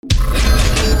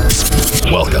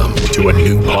Welcome to a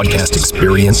new podcast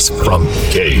experience from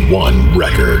K1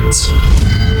 Records.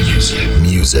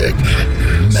 Music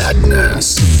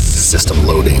Madness. System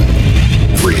loading.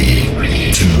 3,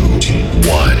 2,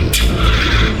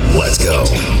 1. Let's go.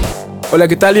 Hola,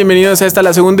 ¿qué tal? Bienvenidos a esta,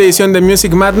 la segunda edición de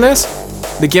Music Madness.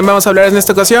 ¿De quién vamos a hablar en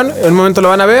esta ocasión? En un momento lo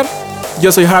van a ver.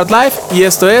 Yo soy Hard Life y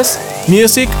esto es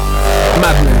Music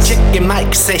Madness. Chicken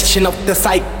mic session of the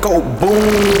PSYKO, boom.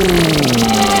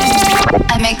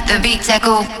 I make the beats that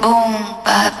go boom,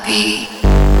 papi.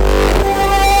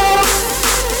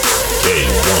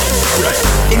 K1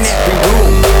 Records. In every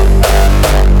room,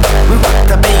 we rock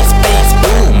the bass, bass,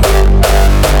 boom.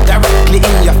 Directly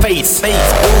in your face,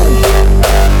 face, boom.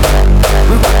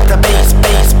 We rock the bass,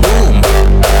 bass, boom.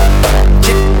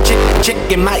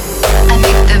 Chicken mic. I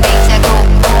make the beats that go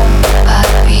boom,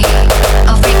 papi.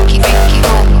 Oh, freaky, freaky,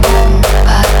 go boom,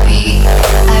 papi.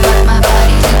 I rock my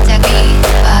body to the beat,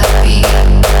 papi.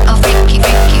 Oh, freaky,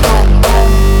 freaky, go boom.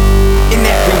 In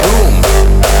every room,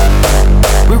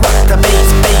 we rock the bass,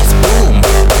 bass, boom.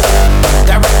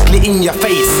 Directly in your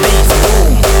face, face,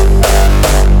 boom.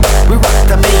 We rock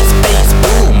the bass, bass,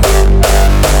 boom.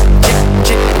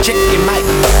 Chicken mic.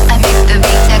 I make the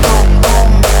beats that go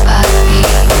boom, papi.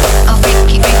 Oh,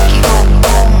 freaky, freaky, go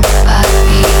boom,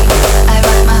 papi. I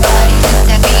rock my body to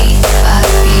the beat,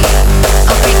 papi.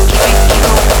 Oh, freaky, freaky,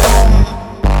 go boom.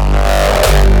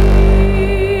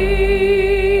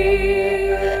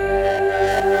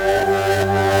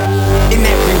 In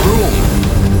every room,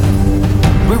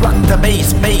 we rock the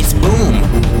bass, bass, boom.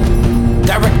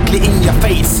 Directly in your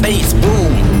face, bass,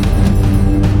 boom.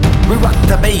 We rock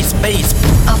the bass, bass.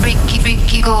 Oh, freaky,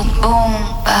 freaky, go boom,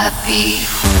 papi.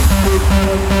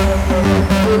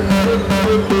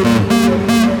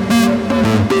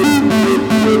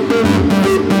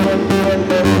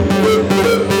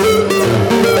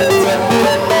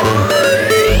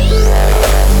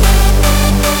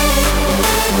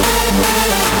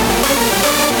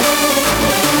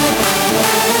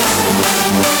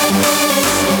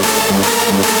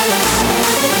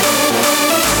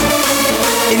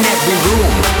 In every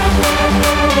room,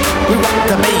 we rock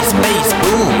the bass, bass,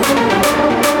 boom.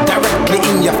 Directly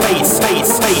in your face,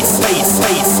 face, face, face,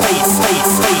 face, face, face,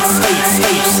 face, face,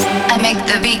 face. I make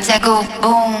the beats that go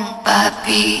boom,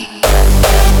 papi.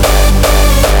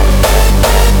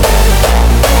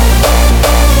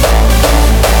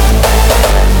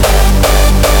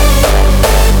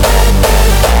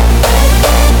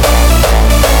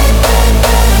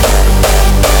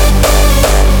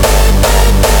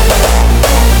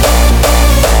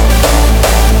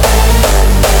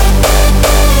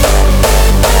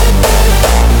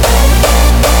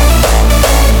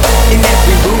 In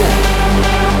every room,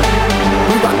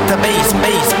 we rock the bass,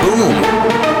 bass, boom.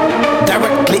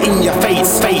 Directly in your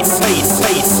face, face, face,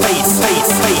 face, face,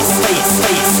 face, face, face,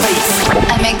 face, face.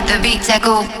 I make the beats that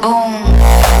go boom.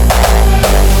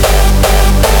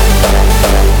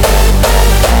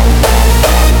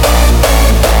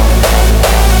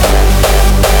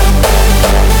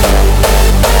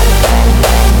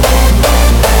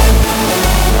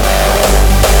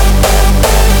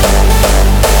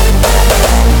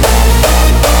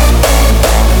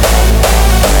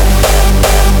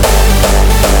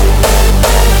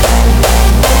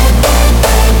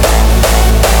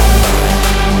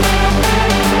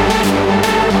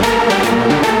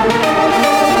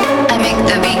 I make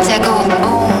the beats that go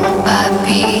boom,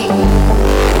 papi.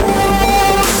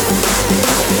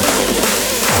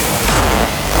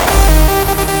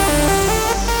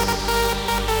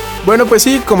 Bueno, pues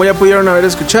sí, como ya pudieron haber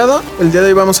escuchado, el día de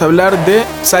hoy vamos a hablar de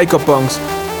PSYKO.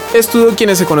 Estos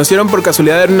quienes se conocieron por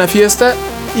casualidad en una fiesta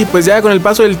y pues ya con el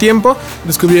paso del tiempo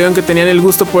descubrieron que tenían el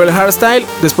gusto por el hardstyle.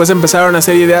 Después empezaron a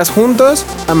hacer ideas juntos,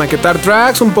 a maquetar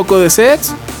tracks, un poco de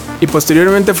sets y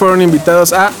posteriormente fueron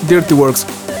invitados a Dirty Works,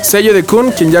 sello de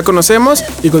Kun, quien ya conocemos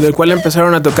y con el cual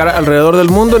empezaron a tocar alrededor del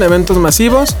mundo en eventos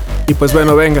masivos. Y pues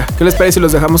bueno, venga, ¿qué les parece si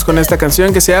los dejamos con esta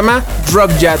canción que se llama Drop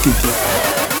Yatty?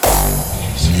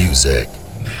 Music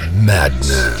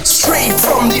Madness. Straight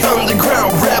from the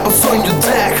underground, rebels on your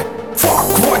deck. Fuck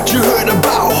what you heard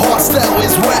about, hostile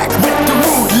is whack. With the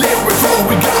rude lyrics, oh,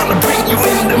 we gonna bring you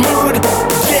in the mood.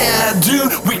 Yeah,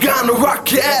 dude, we gonna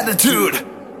rock your attitude.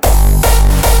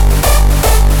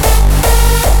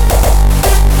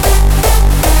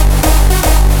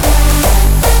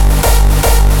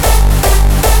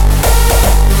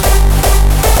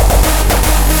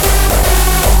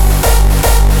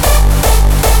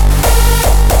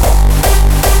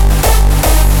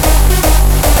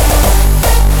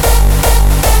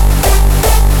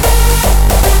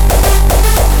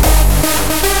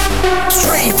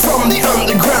 Straight from the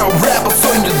underground, rebels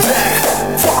on your deck.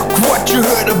 Fuck what you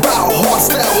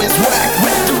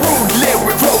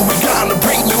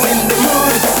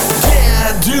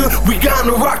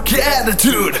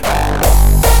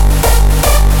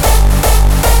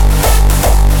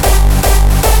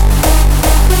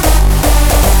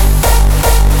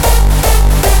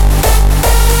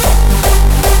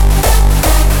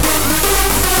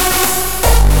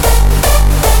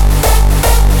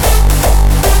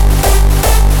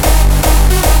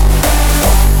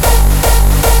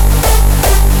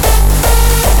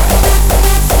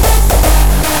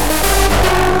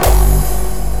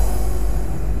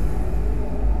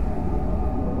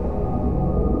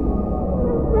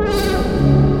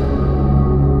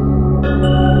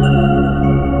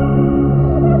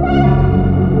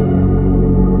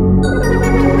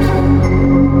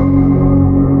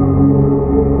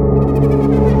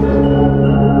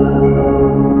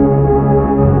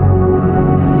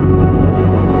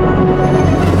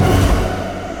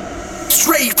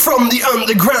from the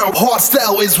underground,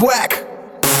 hardstyle is whack.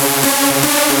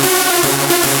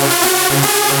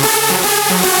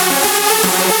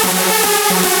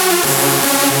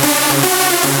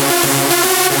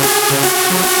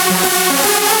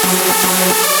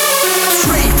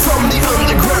 Straight from the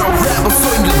underground, rebels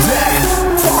on your deck.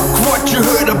 Fuck what you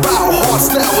heard about,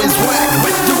 hardstyle is whack.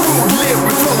 With the rude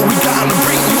lyrical, we gonna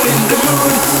bring you in the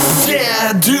mood.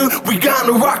 Yeah, dude, we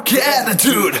gonna rock your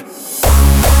attitude.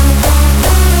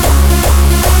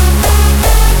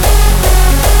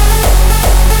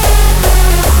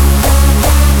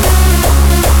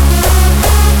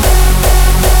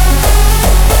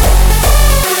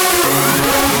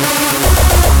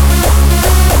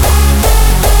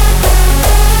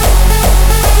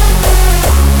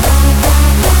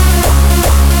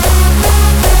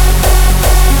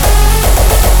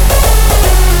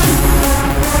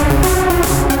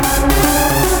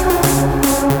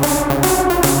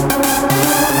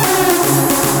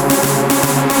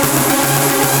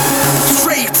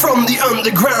 From the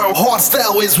underground,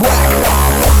 hardstyle is whack.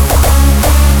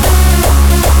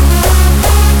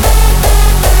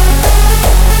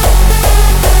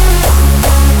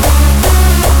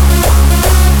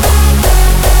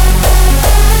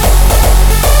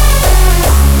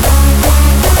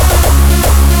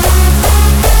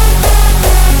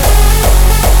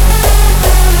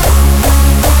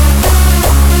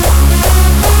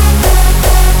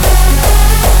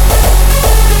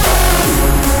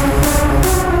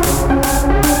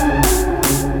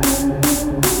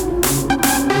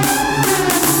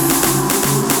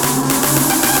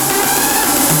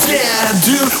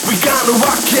 Dude, we gotta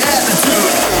rock your attitude.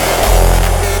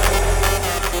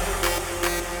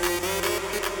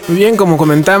 Muy bien, como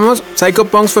comentamos, PSYKO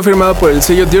PUNKZ fue firmado por el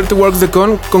sello Dirty Works de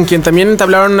con quien también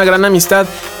entablaron una gran amistad.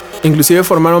 Inclusive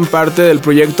formaron parte del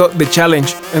proyecto The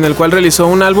Challenge, en el cual realizó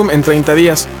un álbum en 30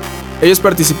 días. Ellos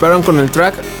participaron con el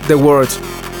track The Words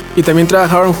y también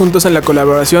trabajaron juntos en la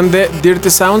colaboración de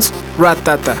Dirty Sounds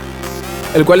Ratata,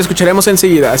 el cual escucharemos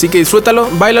enseguida, así que disfrútalo,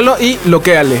 báilalo y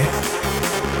loquéale.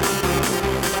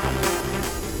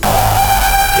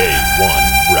 K1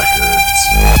 Records.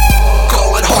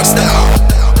 Call it hardstyle.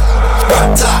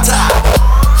 Ra-ta-ta.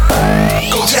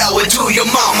 Go tell it to your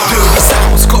mama. Dirty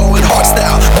sounds, call it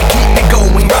hardstyle. We keep it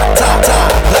going, ra-ta-ta.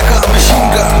 Like a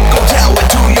machine gun. Go tell it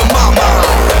to your mama.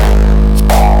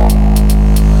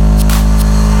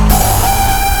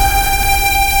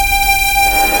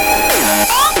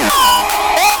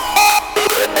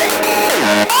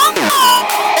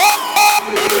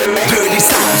 Dirty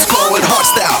sounds, call it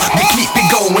hardstyle. We keep it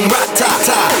going,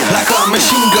 ra-ta-ta. Like a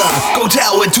machine gun. Go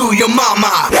tell it to your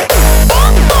mama.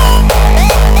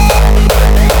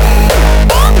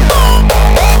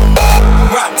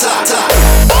 Ra-ta-ta.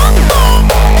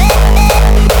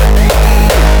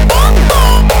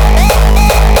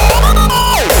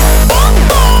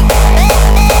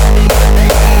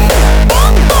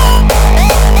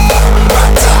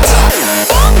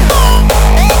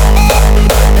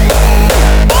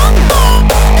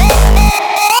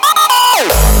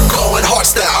 Call it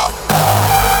hardstyle.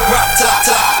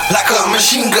 Ra-ta-ta. Like a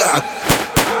machine gun.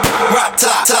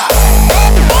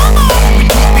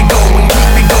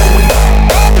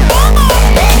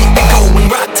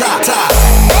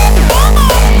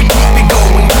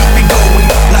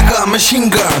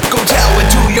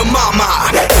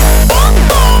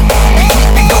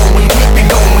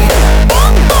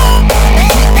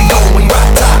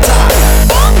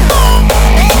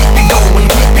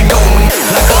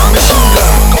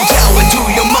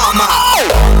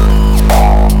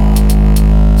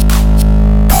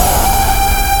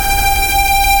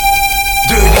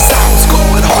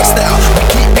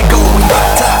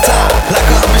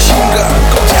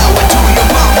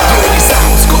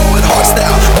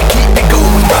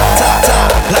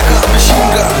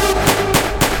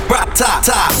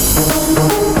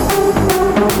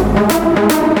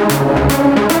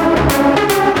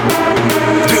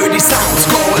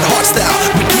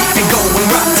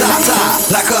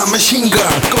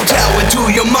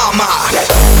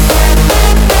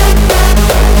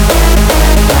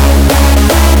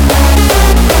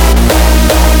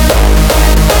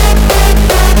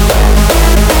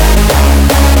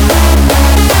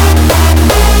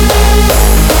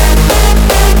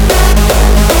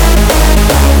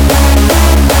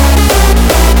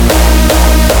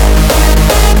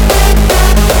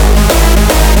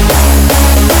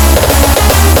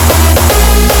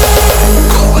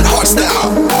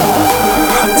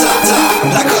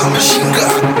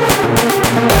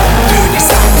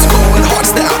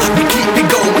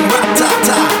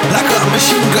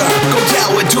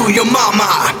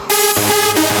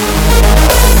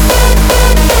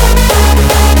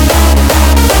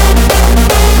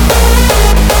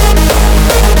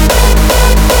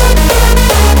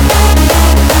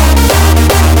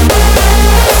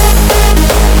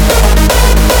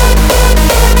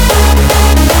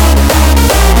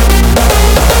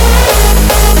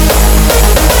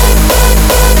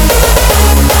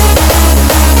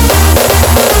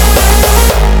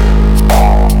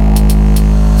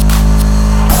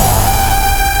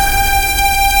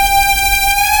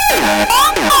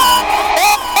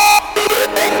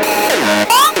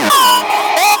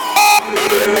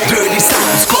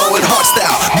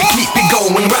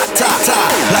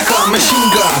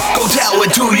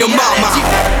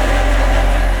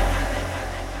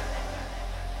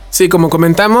 Sí, como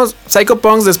comentamos,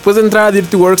 PSYKO después de entrar a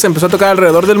Dirty Works empezó a tocar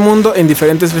alrededor del mundo en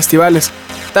diferentes festivales,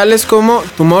 tales como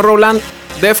Tomorrowland,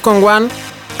 Defcon 1,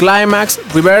 Climax,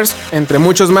 Reverse, entre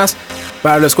muchos más,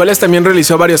 para los cuales también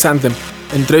realizó varios anthems.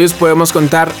 Entre ellos podemos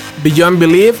contar Beyond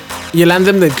Belief y el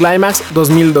anthem del Climax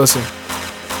 2012.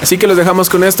 Así que los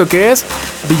dejamos con esto que es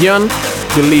Beyond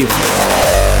Belief.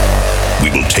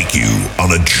 We will take you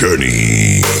on a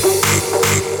journey.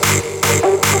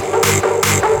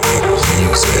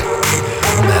 Music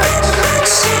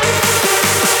Magnets.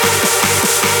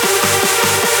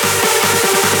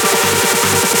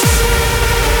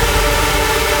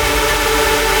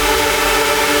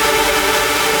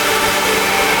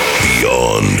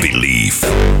 Beyond belief.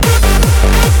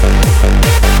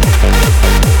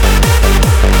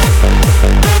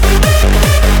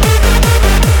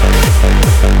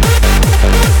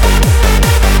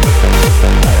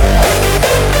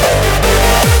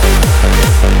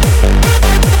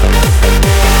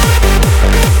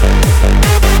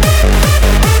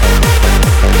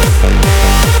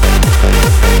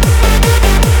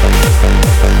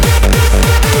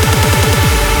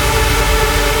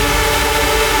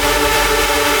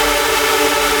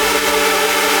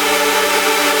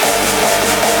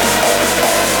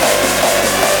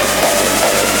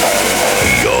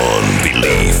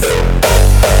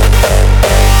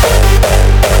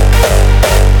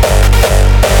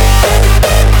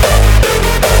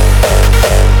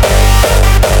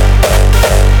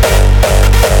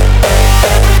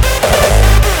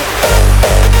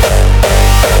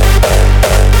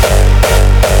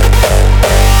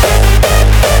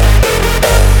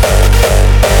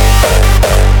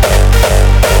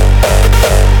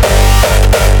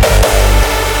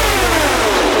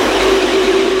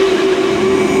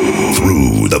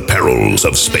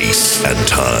 Of space and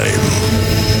time.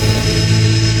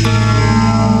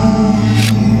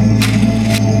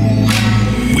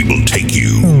 We will take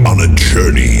you on a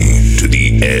journey to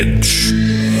the edge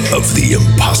of the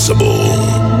impossible.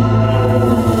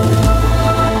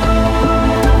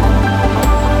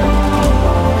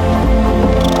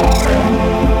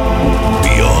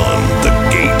 Beyond the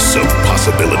gates of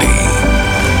possibility.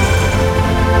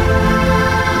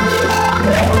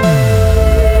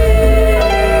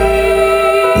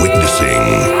 Witnessing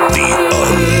the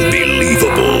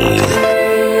unbelievable.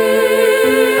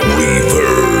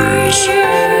 Reverse.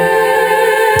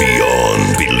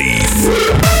 Beyond belief.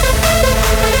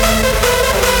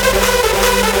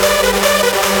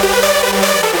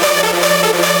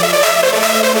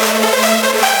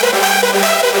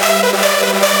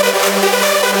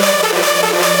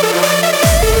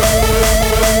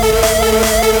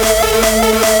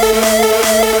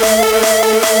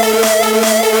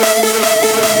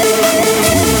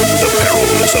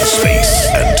 Of space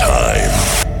and time.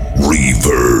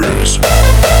 Reverse.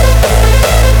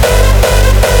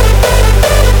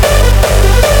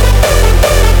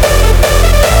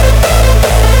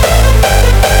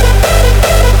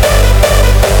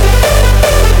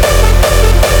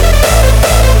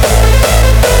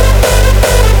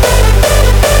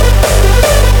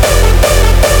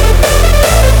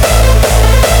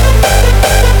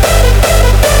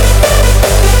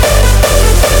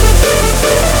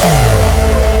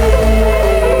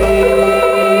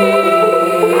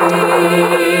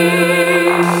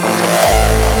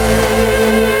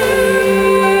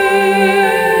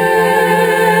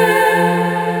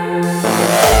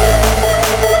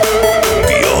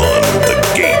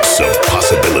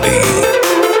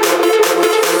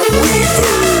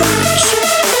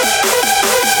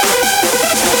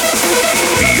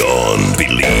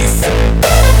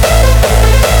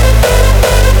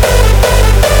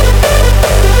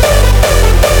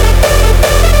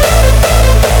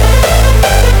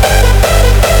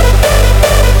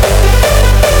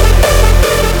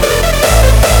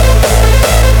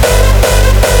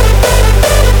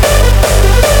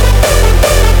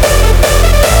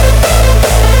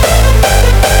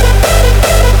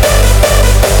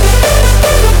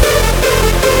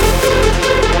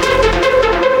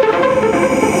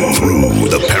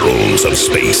 Of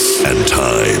space and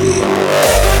time.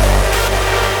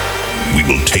 We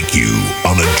will take you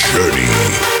on a journey.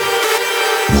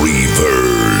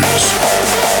 Reverse.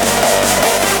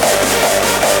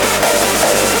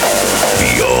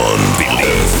 Beyond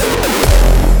belief.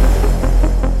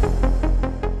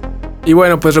 Y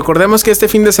bueno, pues recordemos que este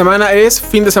fin de semana es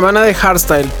fin de semana de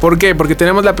hardstyle. ¿Por qué? Porque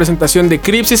tenemos la presentación de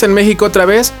Cripsis en México otra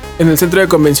vez en el Centro de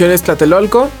Convenciones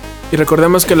Tlatelolco. Y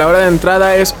recordemos que la hora de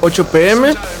entrada es 8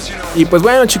 p.m. Y pues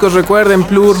bueno, chicos, recuerden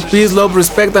Plur, Peace, Love,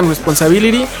 Respect and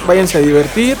Responsibility. Váyanse a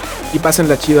divertir y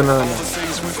pásenla chido nada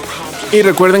más. Y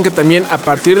recuerden que también a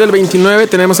partir del 29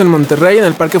 tenemos en Monterrey, en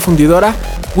el Parque Fundidora,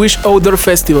 Wish Outdoor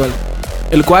Festival,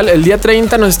 el cual el día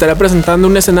 30 nos estará presentando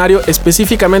un escenario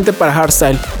específicamente para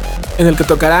hardstyle, en el que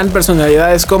tocarán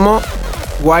personalidades como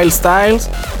Wild Styles,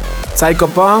 PSYKO,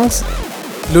 PUNKZ,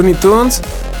 Looney Tunes,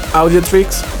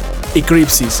 Audiotrix y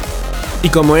Cripsys. Y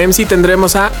como MC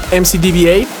tendremos a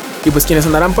MCDB8, y pues quienes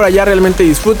andarán por allá realmente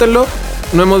disfrútenlo.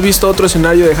 No hemos visto otro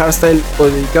escenario de hardstyle o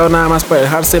dedicado nada más para el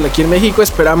hardstyle aquí en México.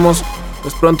 Esperamos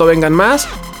pues pronto vengan más.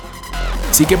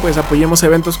 Así que pues apoyemos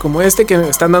eventos como este que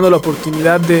están dando la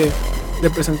oportunidad de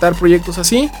presentar proyectos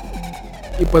así.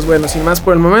 Y pues bueno, sin más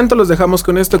por el momento, los dejamos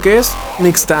con esto que es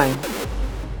Mix Time.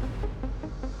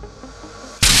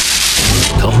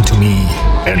 Come to me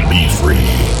and be free.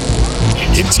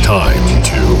 It's time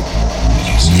to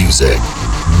Music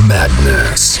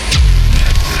Madness.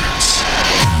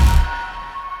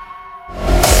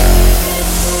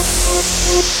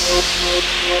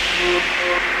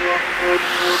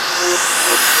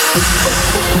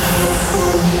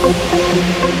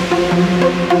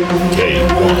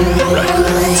 K1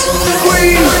 Records.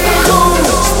 We don't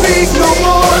speak no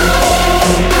more.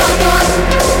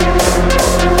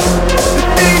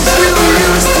 The things you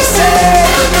used to say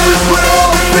were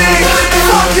all big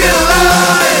fucking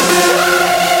lies.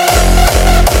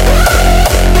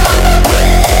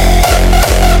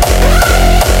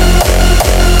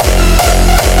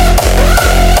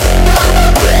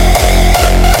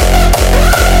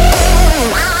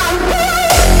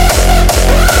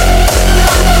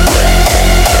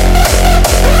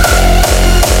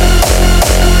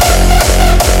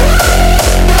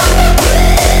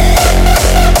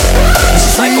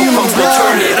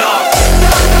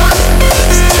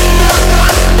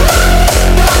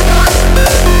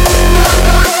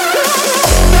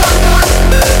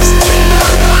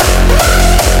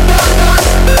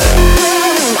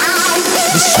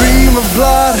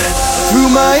 Blood through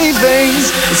my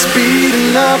veins, it's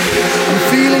speeding up, I'm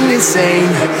feeling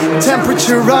insane.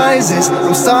 Temperature rises,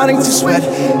 I'm starting to sweat.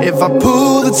 If I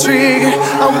pull the trigger,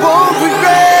 I won't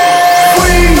regret.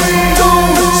 We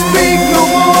don't speak no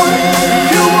more.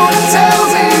 You won't tell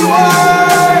me why.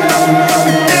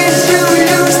 The things you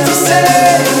used to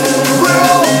say were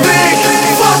all big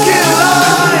fucking lies.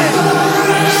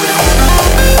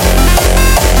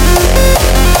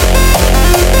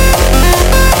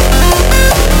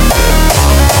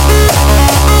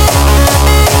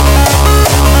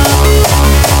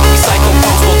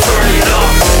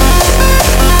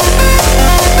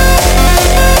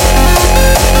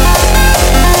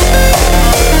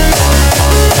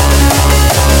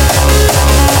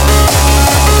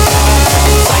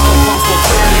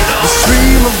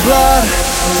 Blood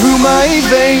through my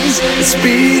veins, it's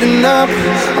speeding up,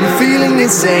 I'm feeling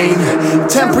insane.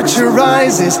 Temperature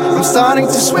rises, I'm starting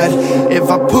to sweat. If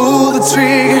I pull the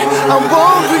trigger, I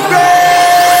won't regret.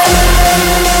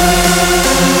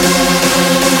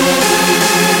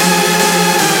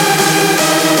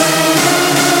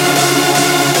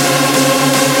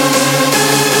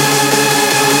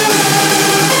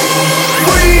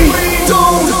 We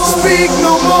don't speak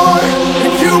no more,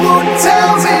 and you won't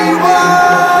tell me why.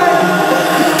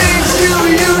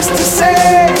 To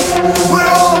say we're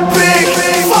all big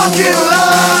fucking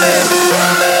lies.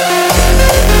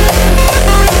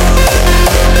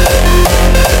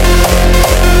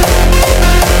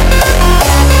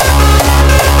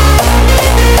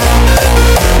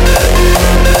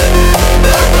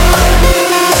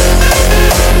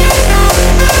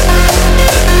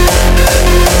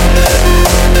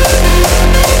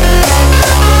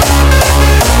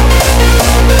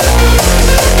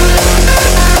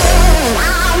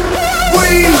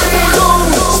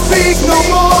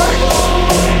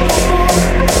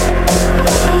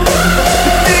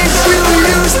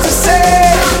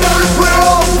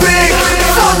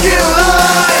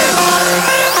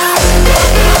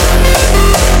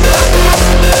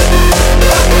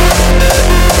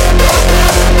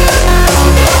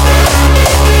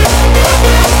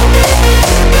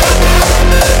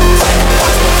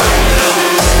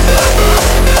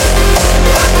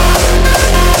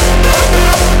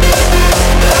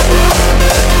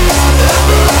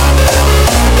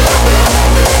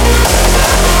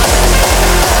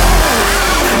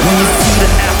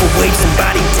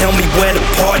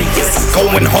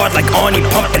 Going hard like Arnie,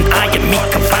 pumping iron meat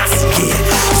Kavasi, yeah.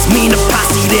 It's me and the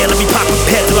posse there, let me pop a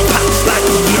pet till I pop like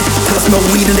a yeah. Till I smell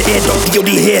weed in the air, don't DOD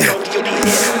here.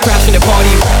 Crashing the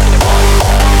party,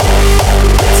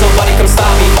 somebody come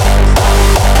stop me.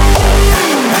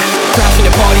 Crashing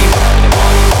the party,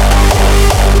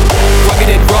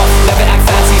 rugged and rough, never act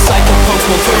fancy, psycho punks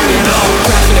will turn it up.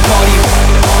 Crashing the party,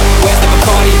 where's the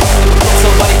Bacardi?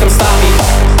 Somebody come stop me.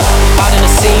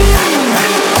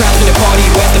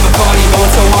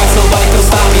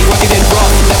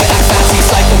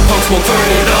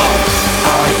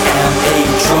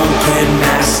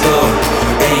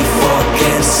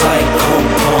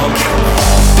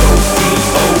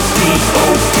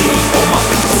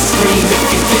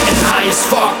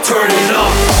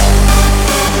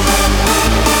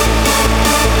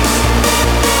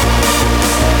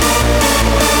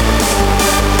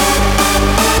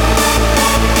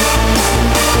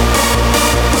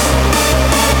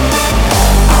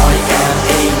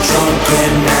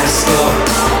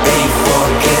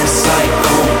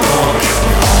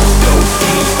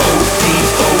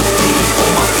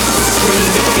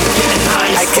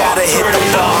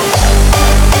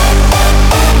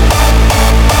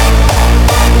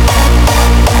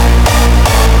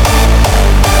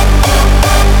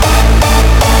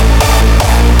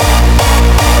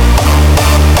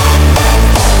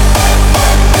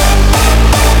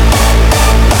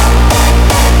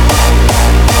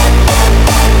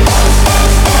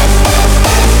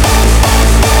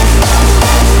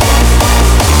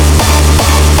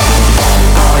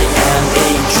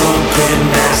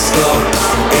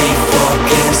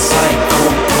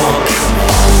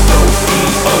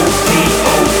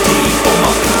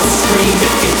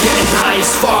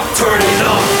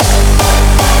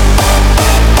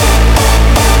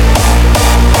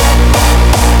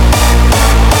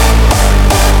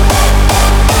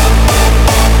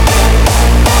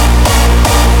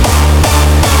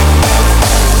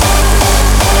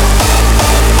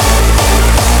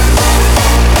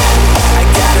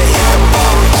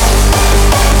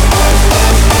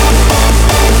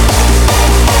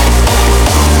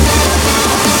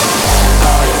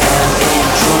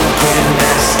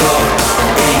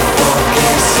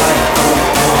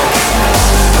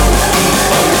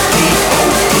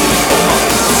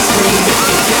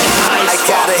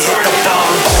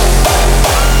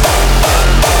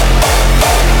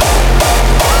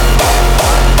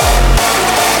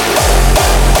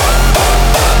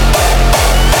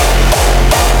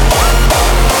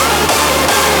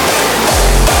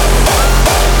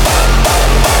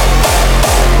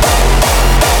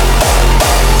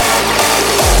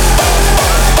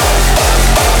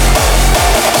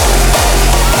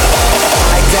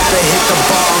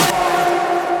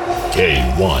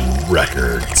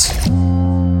 Records.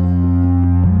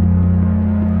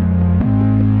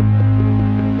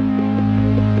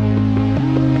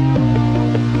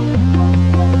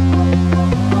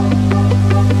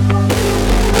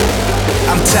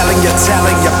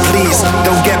 Telling you, please,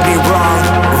 don't get me wrong.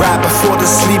 Right before the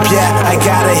sleep, yeah, I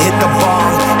gotta hit the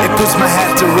bong. It puts my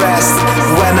head to rest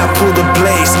when I pull the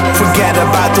blaze. Forget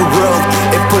about the world,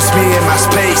 it puts me in my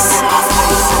space.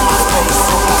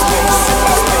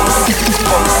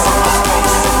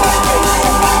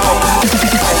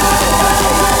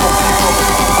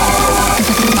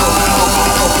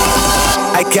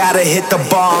 I gotta hit the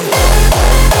bong.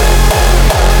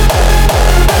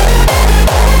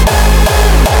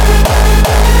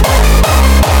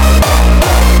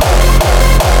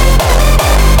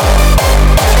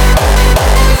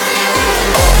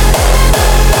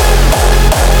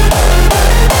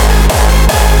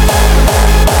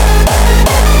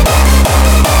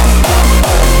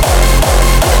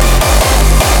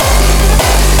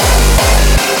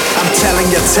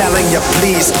 Telling you,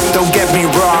 please, don't get me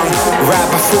wrong. Right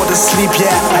before the sleep,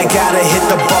 yeah, I gotta hit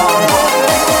the bong.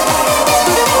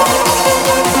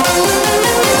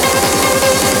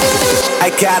 I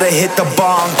gotta hit the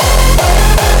bong.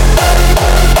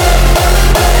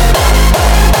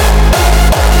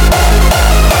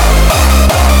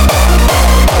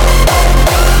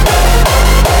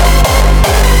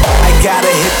 I gotta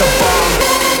hit the bong.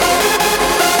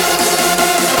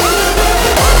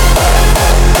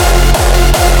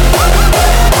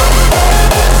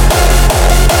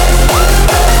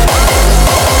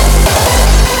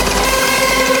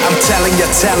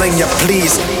 Telling you,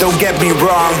 please, don't get me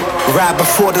wrong. Right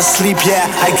before the sleep, yeah,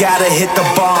 I gotta hit the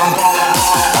bong.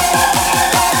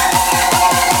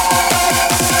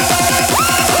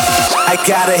 I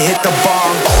gotta hit the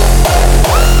bong.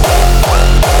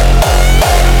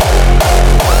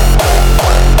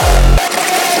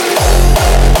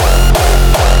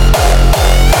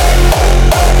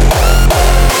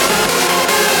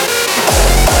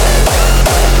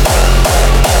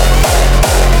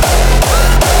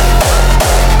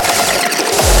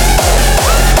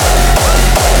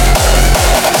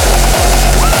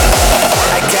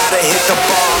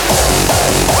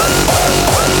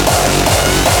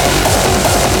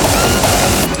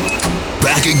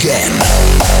 Again.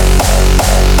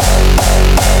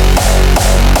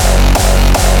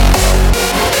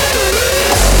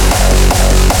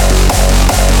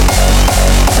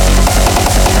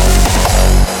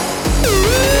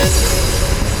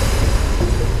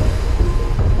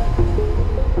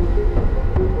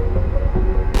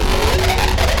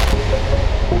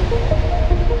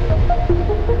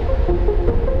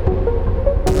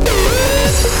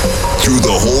 Through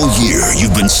the whole year,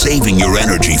 you've been saving your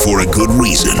energy for a good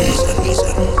reason.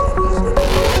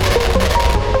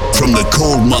 From the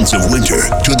cold months of winter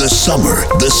to the summer,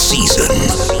 the season.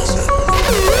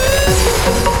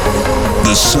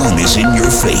 The sun is in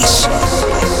your face.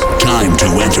 Time to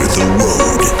enter the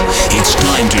road. It's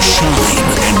time to shine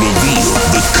and reveal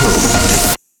the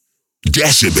code.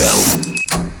 Decibel,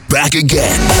 back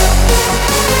again.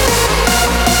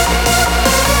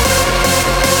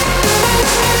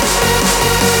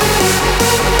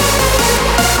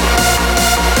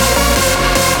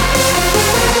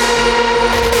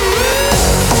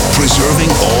 Preserving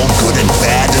all good and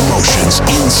bad emotions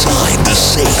inside the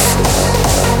safe.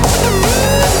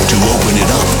 To open it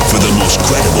up for the most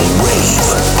credible rave.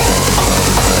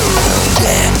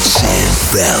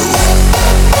 Decibel.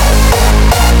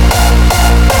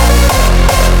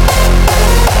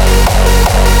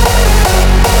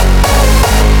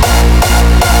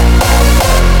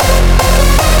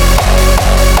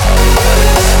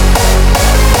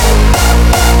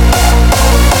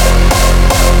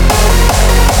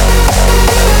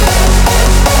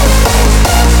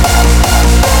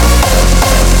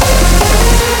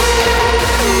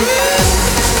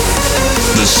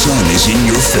 The sun is in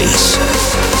your face.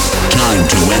 Time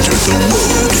to enter the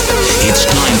road. It's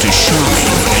time to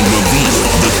shine and reveal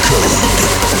the code.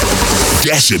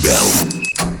 Decibel,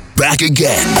 back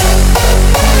again.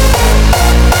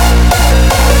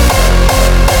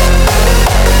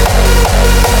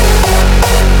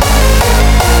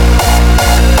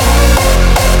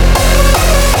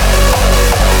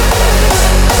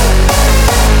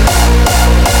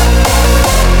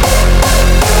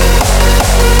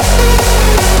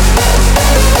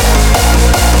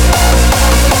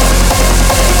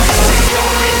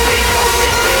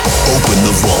 Open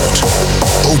the vault.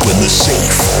 Open the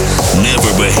safe.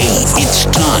 Never behave. It's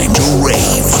time to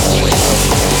rave.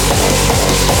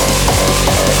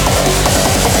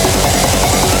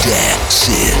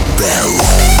 Decibel.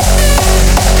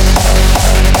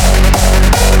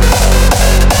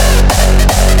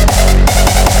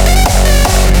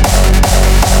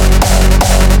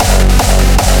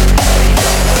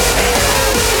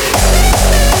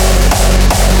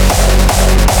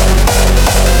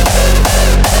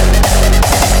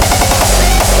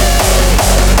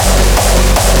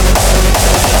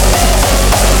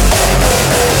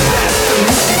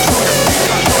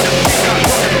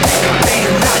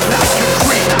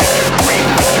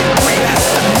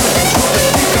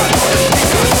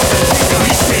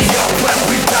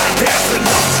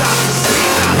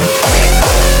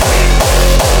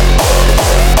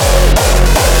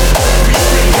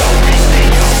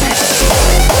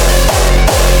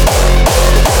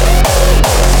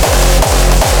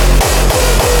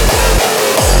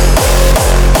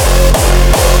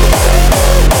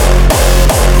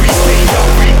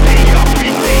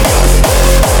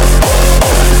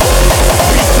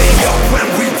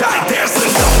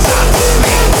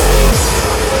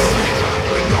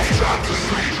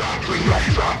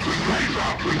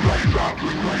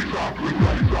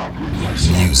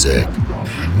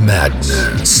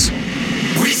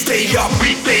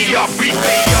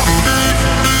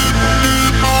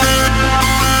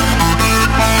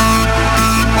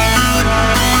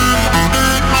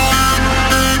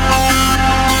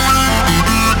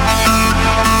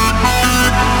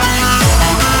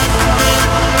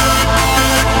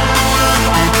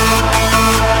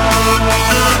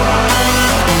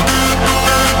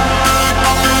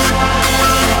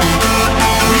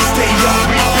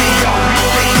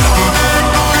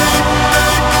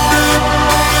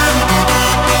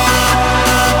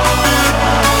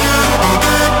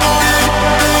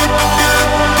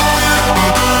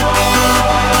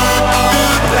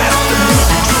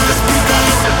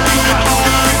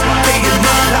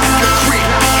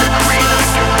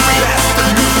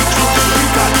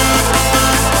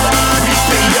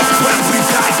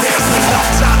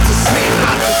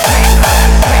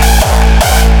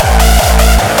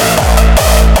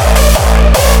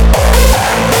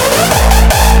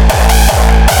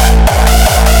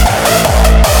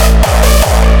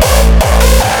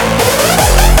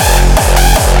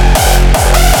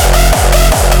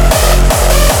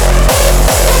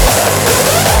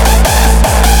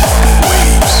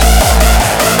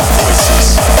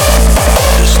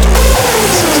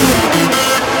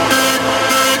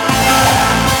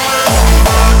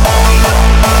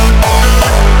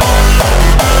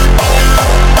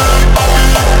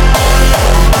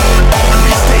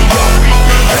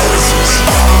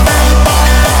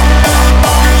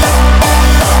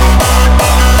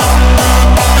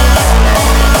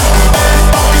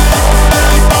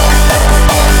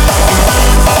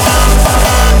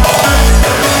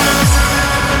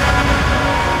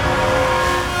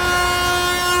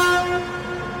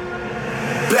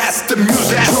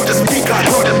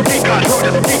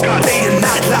 Day and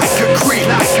night like a creep,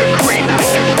 like a creep, like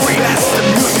a creep. Blast the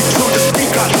music through the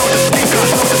speaker, through the speaker,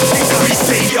 through the speaker. We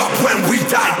stay up when we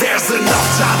die. There's enough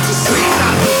time to sleep,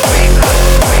 time to sleep, time to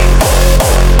sleep.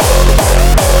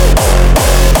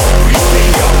 We stay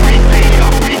up, we stay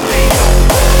up, we stay up.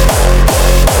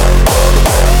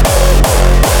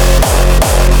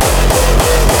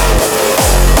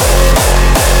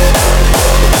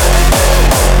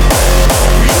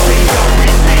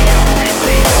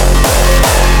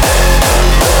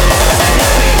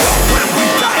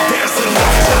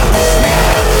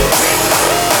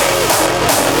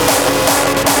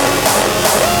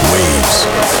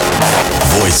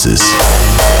 Voices.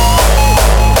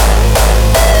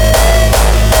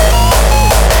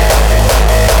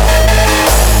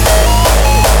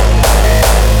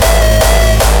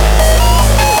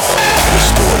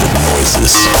 Distorted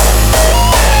noises.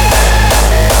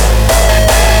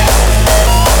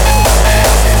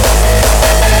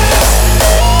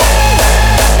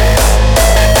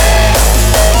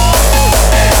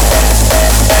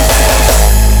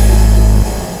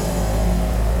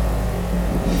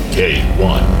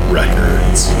 K1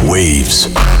 Records. Waves.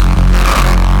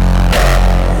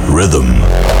 Rhythm.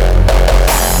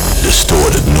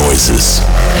 Distorted noises.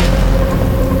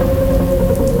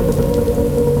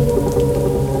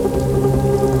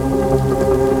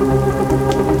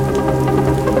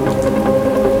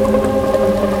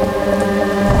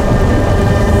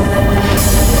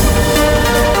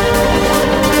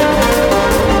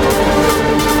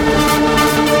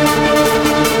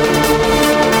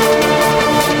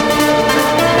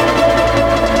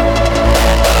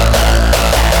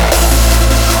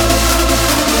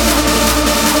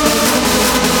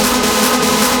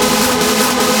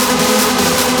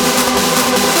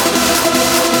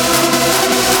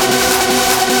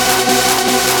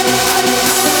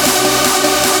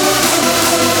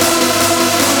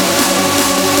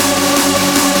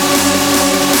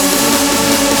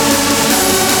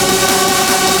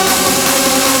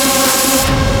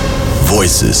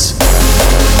 Voices.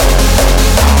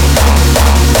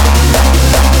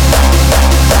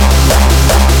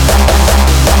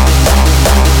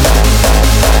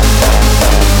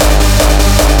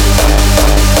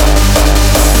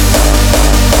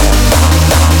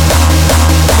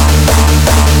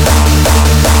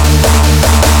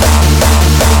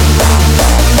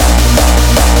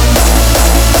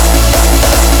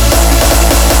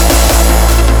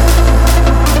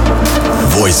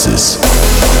 Voices.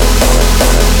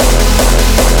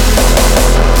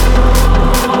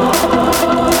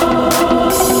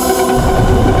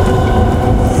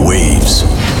 Waves.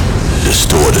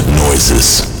 Distorted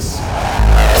noises.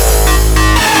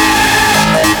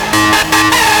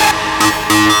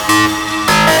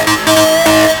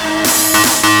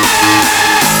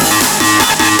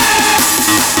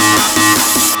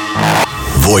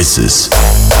 Voices.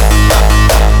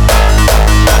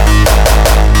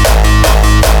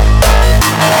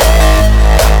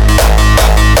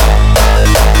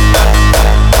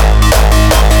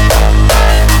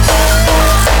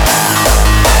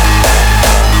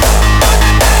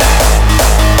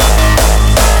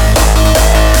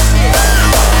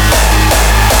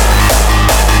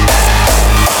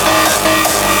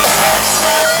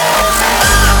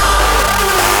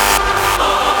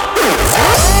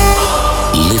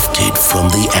 Lifted from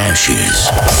the ashes.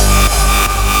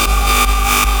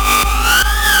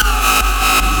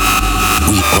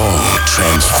 We all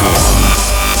transform.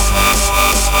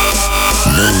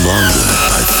 No longer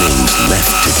are things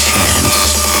left to chance.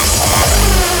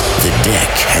 The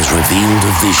deck has revealed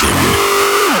a vision.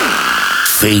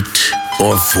 Fate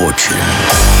or fortune.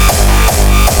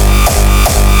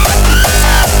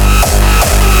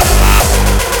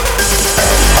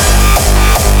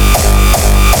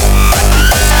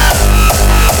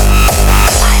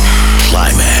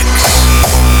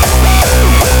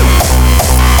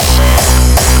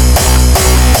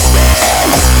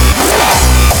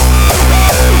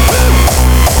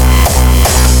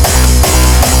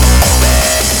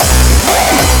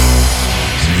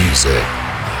 Music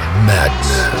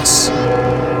madness.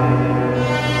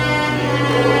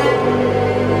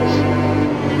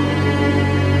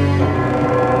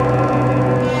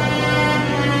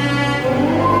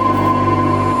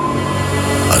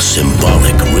 A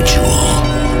symbolic ritual.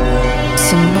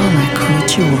 Symbolic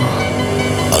ritual.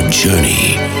 A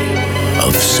journey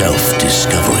of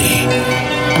self-discovery.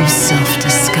 Of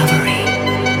self-discovery.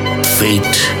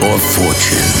 Fate or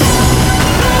fortune.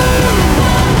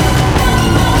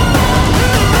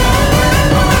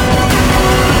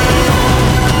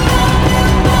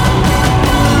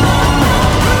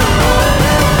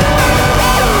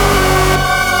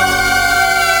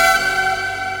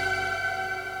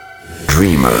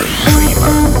 Dreamer.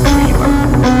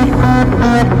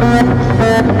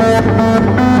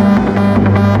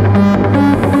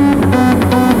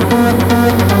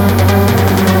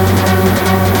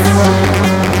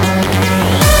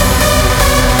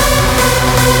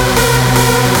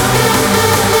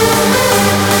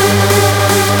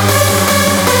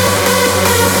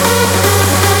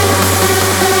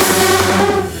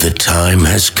 The time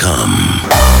has come.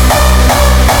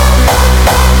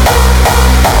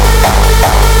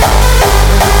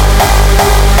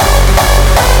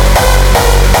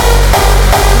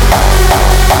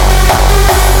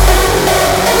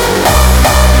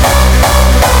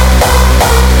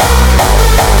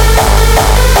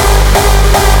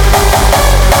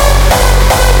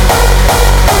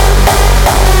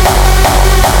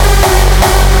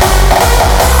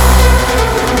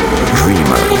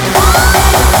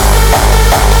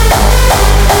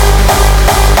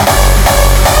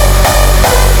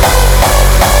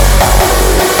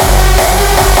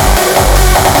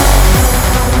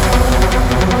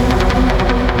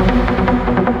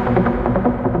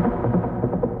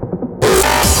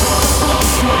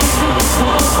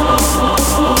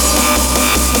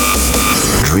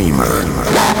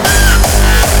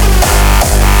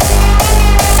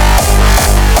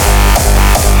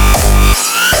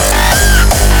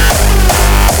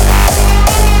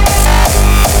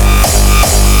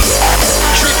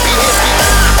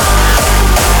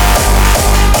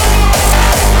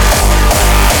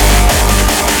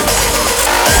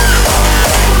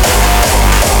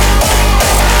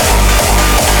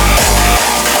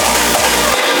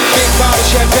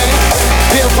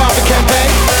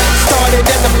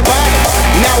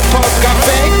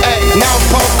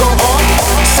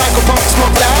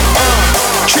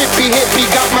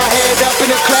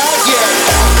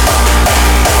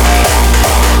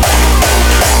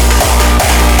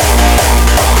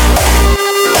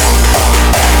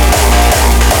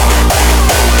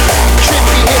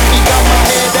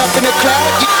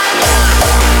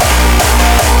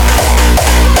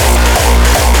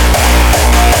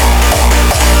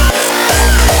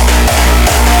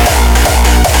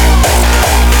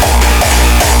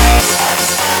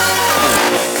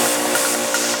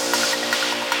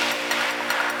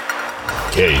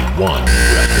 K1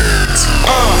 Records.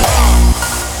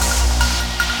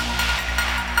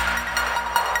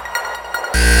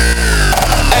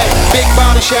 Big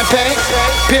bottle champagne,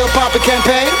 pill popping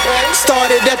campaign.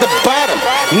 Started at the bottom,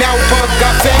 now punk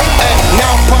got fame.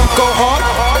 Now punk go hard,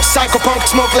 psycho punk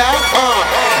smoke loud.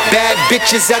 Bad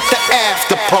bitches at the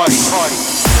after party.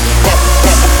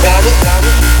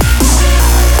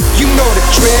 You know the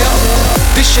drill,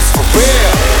 this shit's for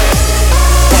real.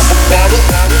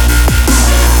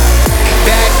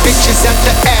 Bad bitches at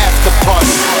the after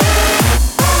party.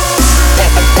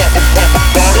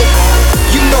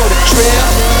 You know the drill,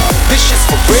 this shit's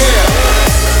for real.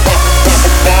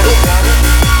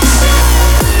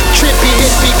 Trippy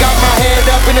hippie, got my head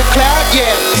up in the cloud,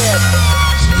 yeah.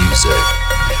 Music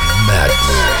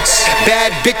madness.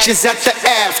 Bad bitches at the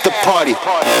after party.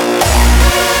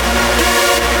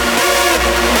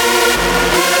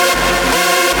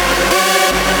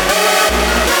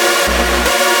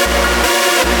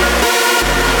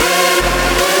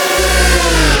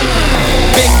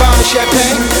 Big bottle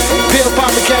champagne, pill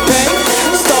popping campaign.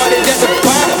 Started at the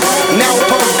bottom, now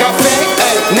punk got fame.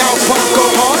 Now punk go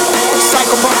hard,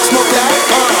 psycho punk smoke loud.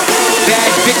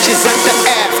 Bad bitches at the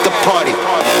after party.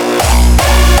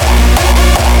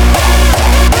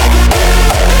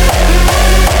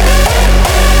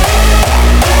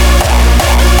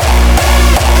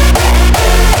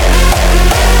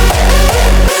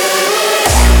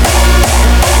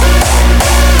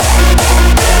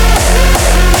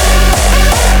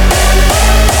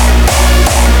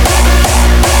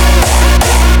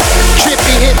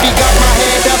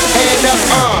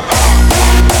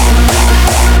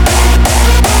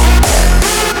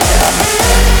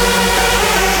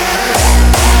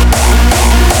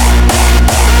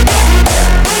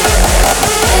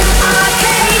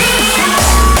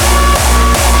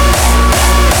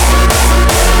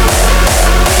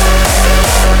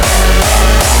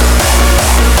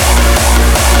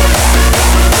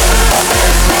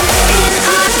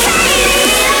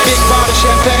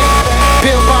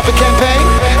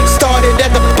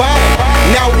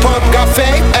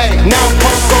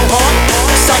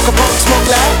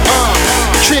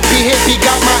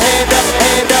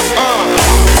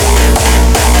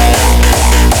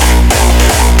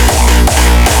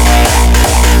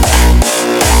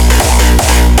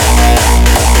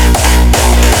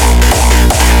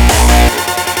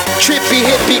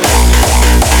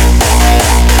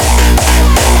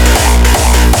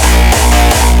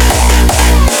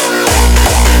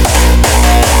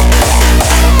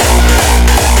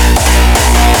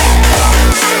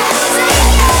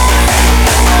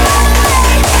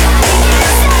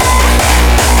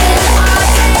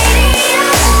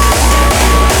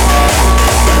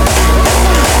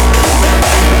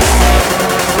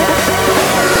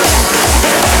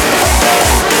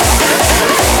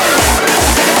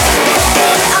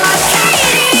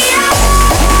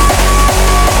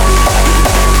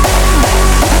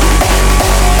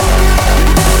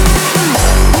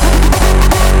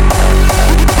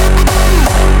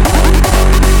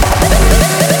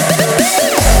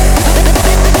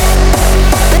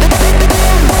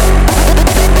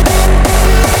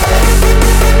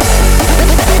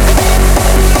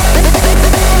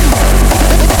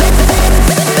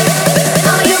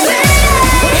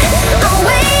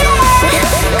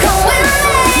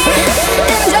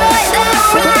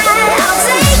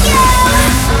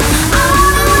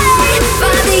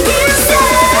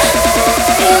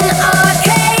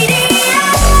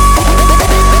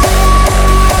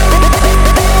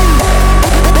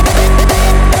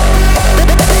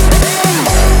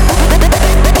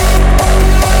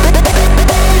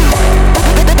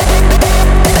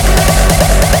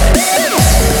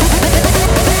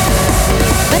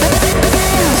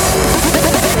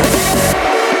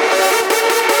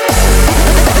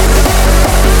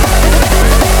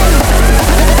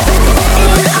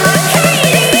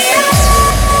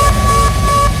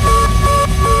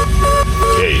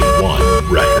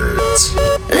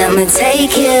 me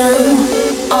take you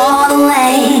all the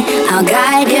way. I'll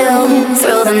guide you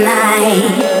through the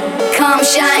night. Come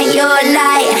shine your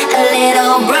light a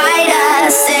little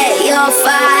brighter. Set your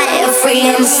fire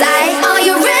free inside. Are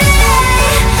you ready?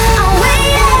 I'm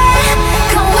waiting.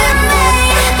 Come with me.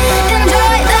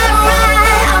 Enjoy the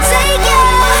ride. I'll take you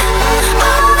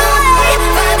all the way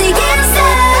from the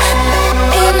inside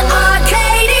in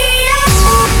Arcadia.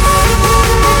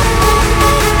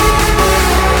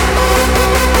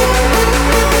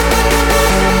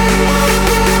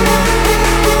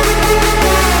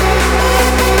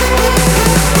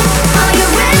 Are you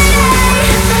ready?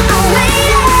 I'm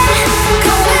waiting.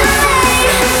 Come with me.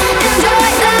 Enjoy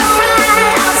the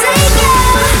ride. I'll take you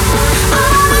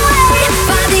all the way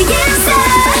from the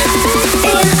inside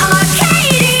in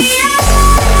Arcadia.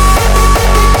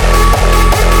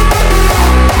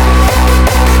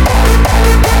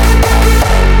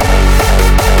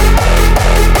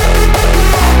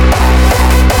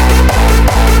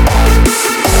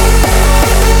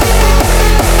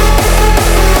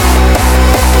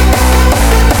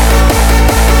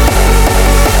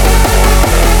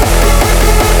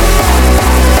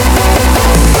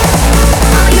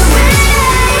 Are you ready?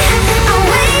 I'm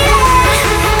waiting.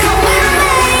 Come with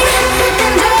me.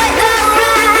 Enjoy the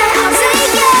ride. I'll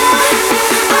take you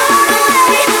all the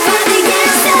way from the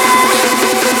inside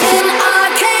in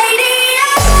Arcadia.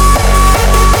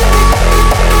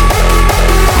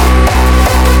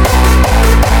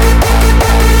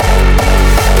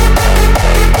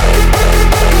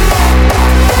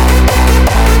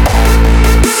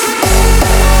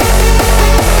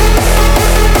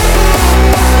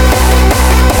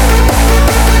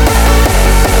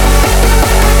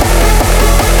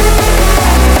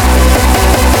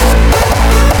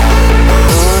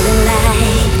 Golden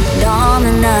light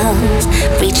dawning us,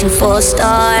 reaching for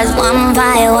stars one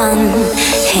by one.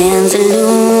 Hands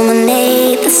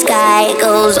illuminate the sky. It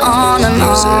goes on and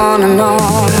on and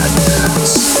on.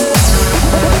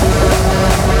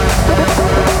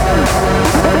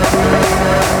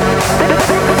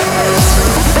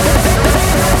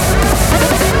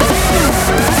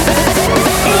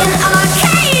 In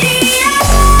Arcadia.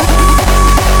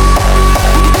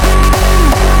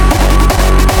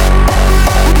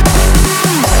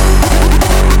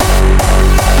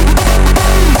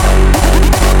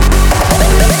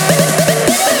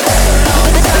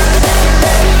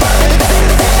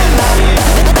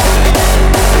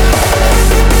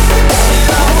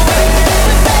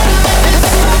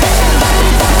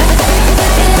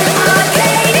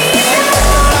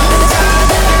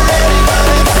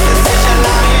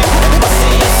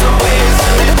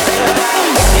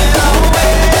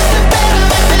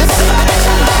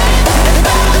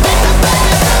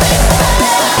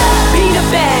 Be the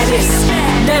baddest,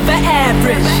 never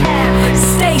average.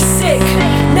 Stay sick,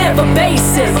 never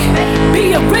basic.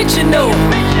 Be original,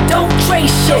 don't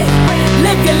trace shit.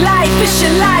 Live your life, it's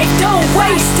your life, don't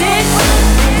waste it.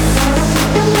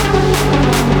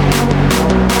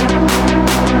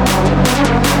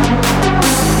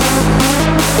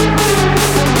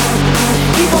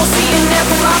 Keep on seeing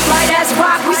never rock light as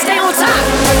rock, we stay on top.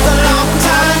 It's a long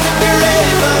time to be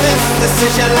ready for this. This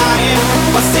is your life.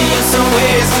 I'll see you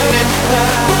somewhere, isn't it?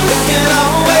 You can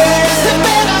always do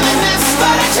better than this,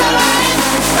 but it's your life.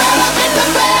 Better than the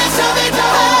best of it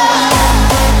all.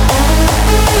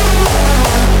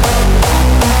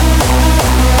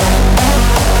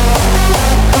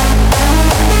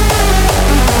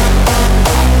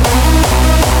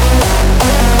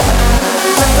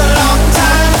 It's a long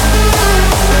time.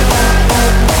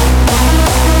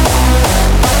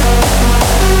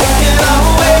 You can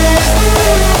always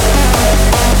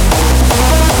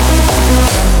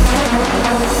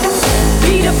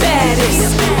Be the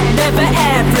baddest, never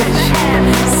average.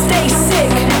 Stay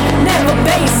sick, never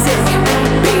basic.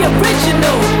 Be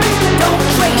original, don't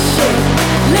trace shit.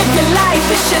 Live your life,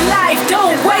 it's your life,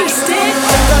 don't waste it.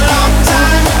 Took a long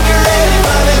time to get ready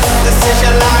for this. This is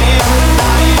your life.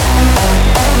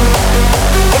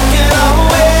 You can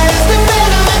always do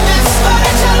better than this, but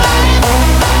it's your life.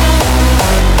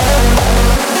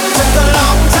 Took a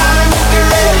long time to get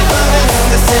ready for this.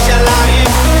 This is your life.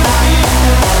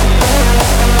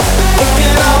 You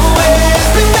can always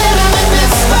do better than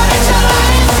this, but it's your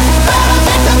life. Better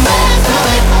than the best of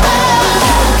it all.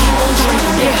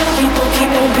 Yeah, keep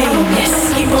on being, yes.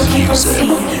 Keep on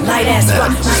seeing. Light as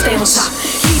rock, we stay on top.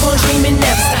 Keep on dreaming,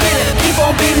 never stop. Keep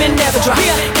on beaming, never drop.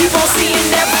 Keep on seeing,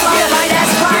 never fall. Light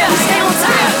as rock, we stay on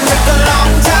top. Took a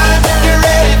long time to get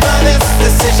ready for this.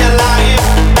 This is your life.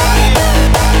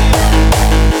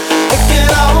 You can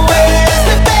always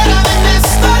do better than this,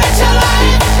 but it's your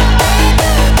life.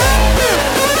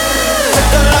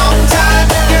 Took a long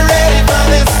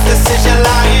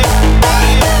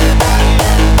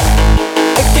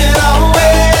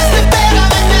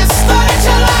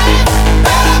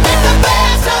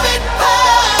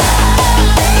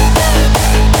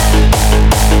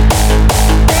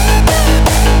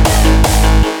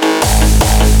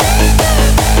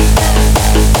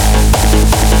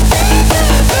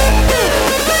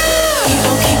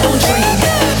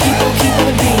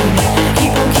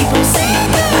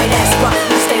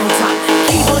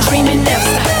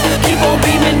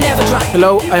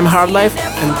Hello, I'm Hardlife,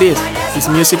 and this is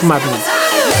Music Madness.